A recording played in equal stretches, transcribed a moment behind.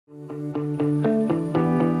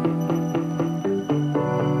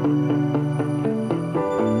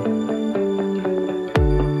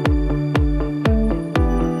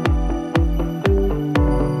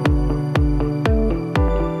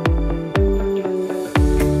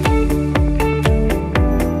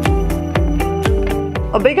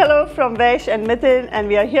A big hello from Vesh and Mithil, and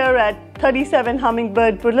we are here at 37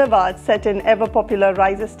 Hummingbird Boulevard, set in ever-popular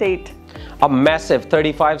Rise Estate. A massive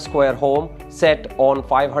 35-square home set on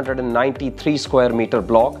 593 square meter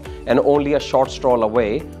block and only a short stroll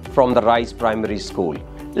away from the Rise Primary School.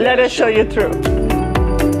 Let us show you through.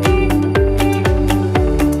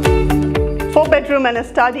 4-bedroom and a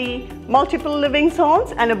study, multiple living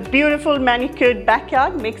zones, and a beautiful manicured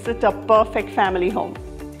backyard makes it a perfect family home.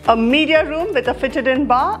 A media room with a fitted-in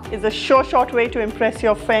bar is a short way to impress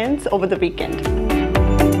your friends over the weekend.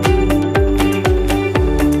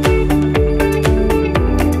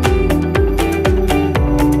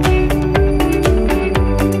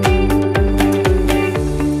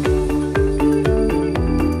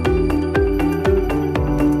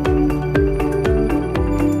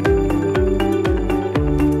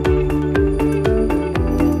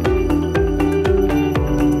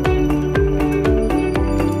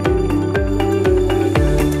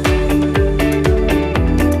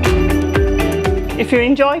 If you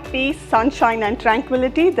enjoy peace, sunshine and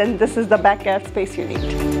tranquility, then this is the backyard space you need.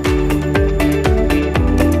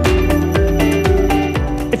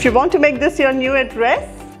 If you want to make this your new address,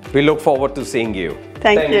 We look forward to seeing you.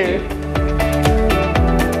 Thank you.